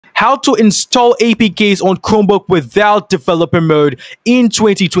How to install APKs on Chromebook without developer mode in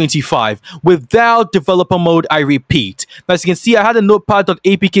 2025. Without developer mode, I repeat. Now, as you can see, I had a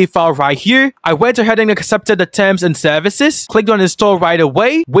notepad.apk file right here. I went ahead and accepted the terms and services, clicked on install right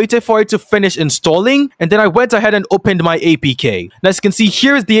away, waited for it to finish installing, and then I went ahead and opened my APK. Now, as you can see,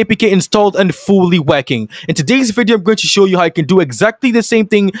 here is the APK installed and fully working. In today's video, I'm going to show you how you can do exactly the same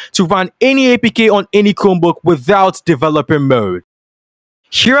thing to run any APK on any Chromebook without developer mode.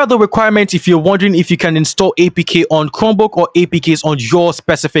 Here are the requirements if you're wondering if you can install APK on Chromebook or APKs on your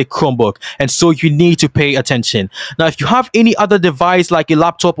specific Chromebook, and so you need to pay attention. Now, if you have any other device like a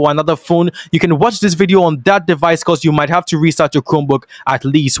laptop or another phone, you can watch this video on that device because you might have to restart your Chromebook at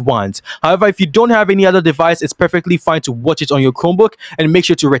least once. However, if you don't have any other device, it's perfectly fine to watch it on your Chromebook and make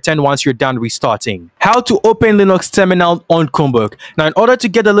sure to return once you're done restarting. How to open Linux terminal on Chromebook. Now, in order to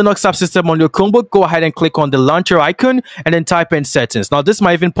get the Linux subsystem on your Chromebook, go ahead and click on the launcher icon and then type in settings. Now, this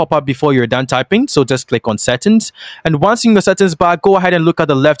might even pop up before you're done typing, so just click on settings, and once in the settings bar, go ahead and look at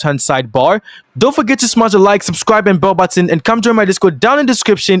the left hand side bar. Don't forget to smash the like, subscribe and bell button, and come join my Discord down in the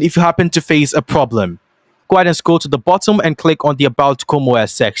description if you happen to face a problem. Go ahead and scroll to the bottom and click on the About Chrome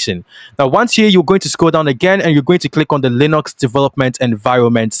OS section. Now, once here, you're going to scroll down again and you're going to click on the Linux Development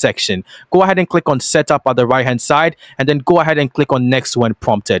Environment section. Go ahead and click on Setup at the right-hand side, and then go ahead and click on Next when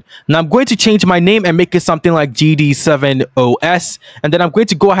prompted. Now, I'm going to change my name and make it something like GD7OS, and then I'm going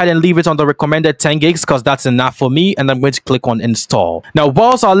to go ahead and leave it on the recommended 10 gigs because that's enough for me, and I'm going to click on Install. Now,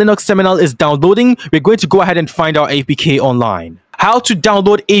 whilst our Linux terminal is downloading, we're going to go ahead and find our APK online. How to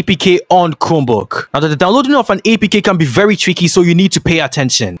download APK on Chromebook. Now, the downloading of an APK can be very tricky, so you need to pay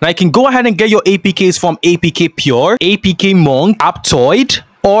attention. Now, you can go ahead and get your APKs from APK Pure, APK Monk, Aptoid,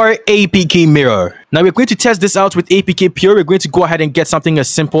 or APK Mirror. Now, we're going to test this out with APK Pure. We're going to go ahead and get something as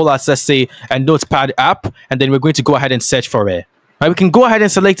simple as, let's say, a Notepad app, and then we're going to go ahead and search for it. Now, we can go ahead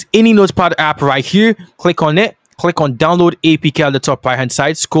and select any Notepad app right here, click on it, click on Download APK at the top right-hand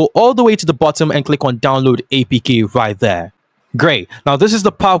side, scroll all the way to the bottom, and click on Download APK right there. Great. Now, this is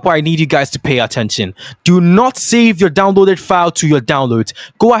the part where I need you guys to pay attention. Do not save your downloaded file to your downloads.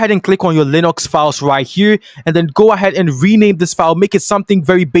 Go ahead and click on your Linux files right here, and then go ahead and rename this file. Make it something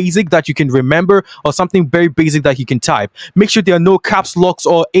very basic that you can remember, or something very basic that you can type. Make sure there are no caps locks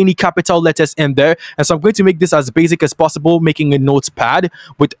or any capital letters in there. And so I'm going to make this as basic as possible, making a notepad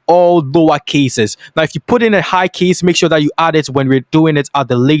with all lower cases. Now, if you put in a high case, make sure that you add it when we're doing it at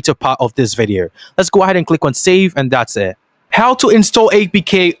the later part of this video. Let's go ahead and click on save, and that's it. How to install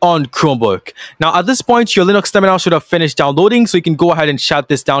APK on Chromebook. Now, at this point, your Linux terminal should have finished downloading, so you can go ahead and shut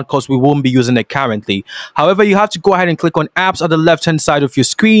this down because we won't be using it currently. However, you have to go ahead and click on Apps at the left-hand side of your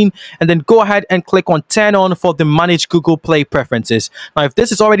screen, and then go ahead and click on Turn On for the Manage Google Play Preferences. Now, if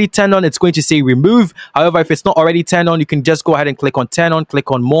this is already turned on, it's going to say Remove. However, if it's not already turned on, you can just go ahead and click on Turn On,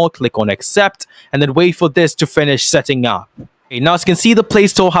 click on More, click on Accept, and then wait for this to finish setting up. Okay, now, as you can see, the Play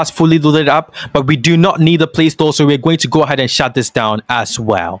Store has fully loaded up, but we do not need the Play Store, so we're going to go ahead and shut this down as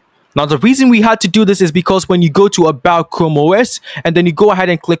well. Now, the reason we had to do this is because when you go to About Chrome OS and then you go ahead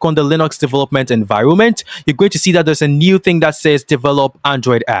and click on the Linux Development Environment, you're going to see that there's a new thing that says Develop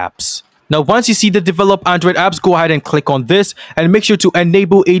Android Apps. Now, once you see the Develop Android Apps, go ahead and click on this and make sure to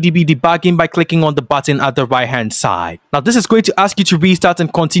enable ADB debugging by clicking on the button at the right-hand side. Now, this is going to ask you to restart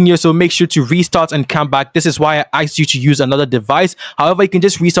and continue, so make sure to restart and come back. This is why I asked you to use another device. However, you can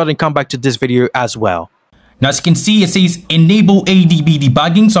just restart and come back to this video as well. Now, as you can see, it says Enable ADB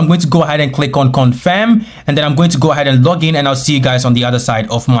debugging, so I'm going to go ahead and click on Confirm, and then I'm going to go ahead and log in, and I'll see you guys on the other side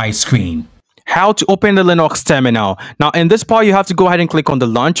of my screen. How to open the Linux terminal. Now, in this part, you have to go ahead and click on the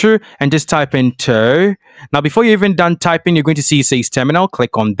launcher and just type in ter. Now, before you're even done typing, you're going to see it says terminal.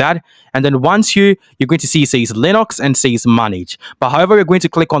 Click on that. And then once here, you're going to see it says Linux and says manage. But however, you're going to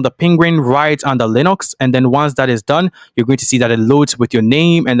click on the penguin right under Linux. And then once that is done, you're going to see that it loads with your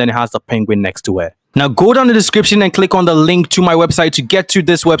name and then it has the penguin next to it. Now, go down the description and click on the link to my website to get to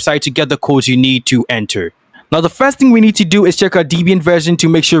this website to get the codes you need to enter. Now, the first thing we need to do is check our Debian version to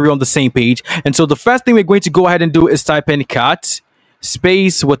make sure we're on the same page. And so the first thing we're going to go ahead and do is type in cat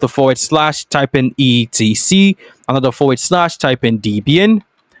space with the /, type in etc, another /, type in Debian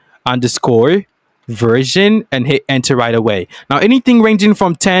 _ version, and hit enter right away. Now, anything ranging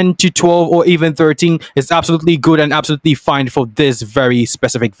from 10 to 12 or even 13 is absolutely good and absolutely fine for this very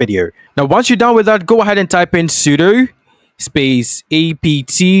specific video. Now, once you're done with that, go ahead and type in sudo space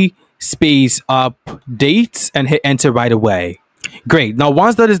apt space update and hit enter right away. Great. Now,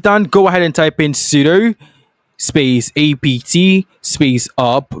 once that is done, go ahead and type in sudo space apt space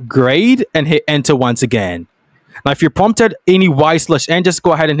upgrade and hit enter once again. Now, if you're prompted any y/n, just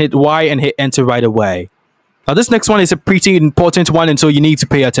go ahead and hit y and hit enter right away. Now this next one is a pretty important one, and so you need to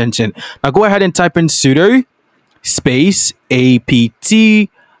pay attention. Now go ahead and type in sudo space apt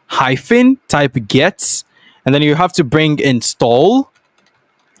hyphen type get, and then you have to bring install.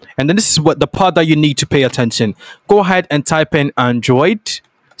 And then this is what the part that you need to pay attention. Go ahead and type in Android,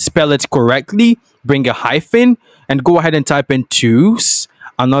 spell it correctly, bring a hyphen, and go ahead and type in tools,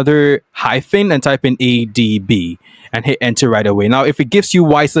 another hyphen, and type in ADB, and hit enter right away. Now, if it gives you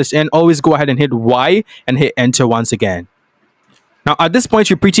Y/N, always go ahead and hit Y and hit enter once again. Now, at this point,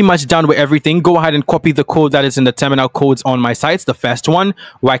 you're pretty much done with everything. Go ahead and copy the code that is in the terminal codes on my sites, the first one,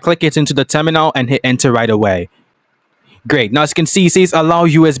 right-click it into the terminal and hit enter right away. Great. Now, as you can see, it says allow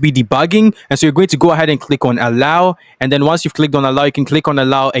USB debugging. And so you're going to go ahead and click on allow. And then once you've clicked on allow, you can click on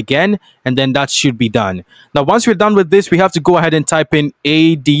allow again. And then that should be done. Now, once we're done with this, we have to go ahead and type in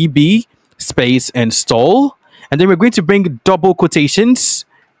ADB space install. And then we're going to bring double quotations,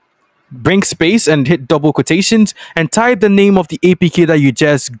 bring space and hit double quotations and type the name of the APK that you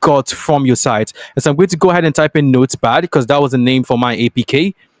just got from your site. And so I'm going to go ahead and type in Notepad because that was the name for my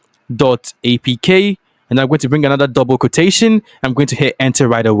APK, .apk. And I'm going to bring another double quotation. I'm going to hit enter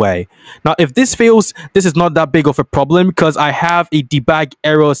right away. Now, if this fails, this is not that big of a problem because I have a debug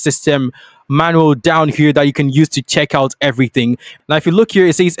error system manual down here that you can use to check out everything. Now, if you look here,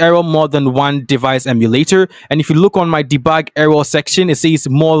 it says error more than one device emulator. And if you look on my debug error section, it says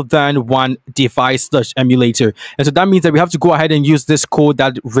more than one device / emulator. And so that means that we have to go ahead and use this code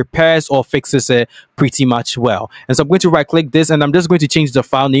that repairs or fixes it pretty much well. And so I'm going to right click this and I'm just going to change the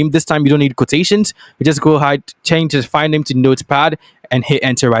file name. This time you don't need quotations. You just go ahead, change the file name to Notepad and hit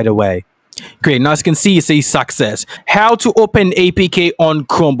enter right away. Great. Now, as you can see, it says success. How to open APK on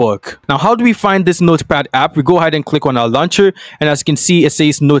Chromebook. Now, how do we find this Notepad app? We go ahead and click on our launcher. And as you can see, it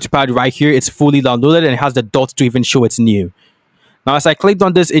says Notepad right here. It's fully downloaded and it has the dot to even show it's new. Now, as I clicked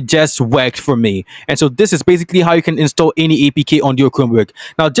on this, it just worked for me. And so this is basically how you can install any APK on your Chromebook.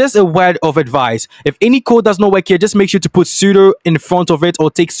 Now, just a word of advice. If any code does not work here, just make sure to put sudo in front of it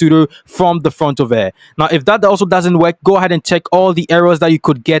or take sudo from the front of it. Now, if that also doesn't work, go ahead and check all the errors that you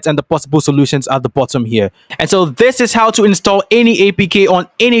could get and the possible solutions at the bottom here. And so this is how to install any APK on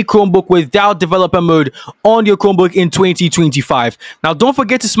any Chromebook without developer mode on your Chromebook in 2025. Now, don't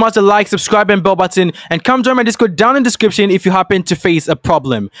forget to smash the like, subscribe, and bell button, and come join my Discord down in the description if you happen to face a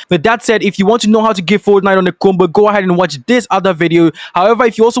problem. With that said, if you want to know how to get Fortnite on the Chromebook, go ahead and watch this other video. However,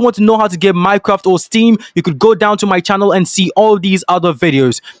 if you also want to know how to get Minecraft or Steam, you could go down to my channel and see all these other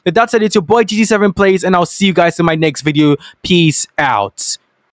videos. With that said, it's your boy GG7 Plays, and I'll see you guys in my next video. Peace out.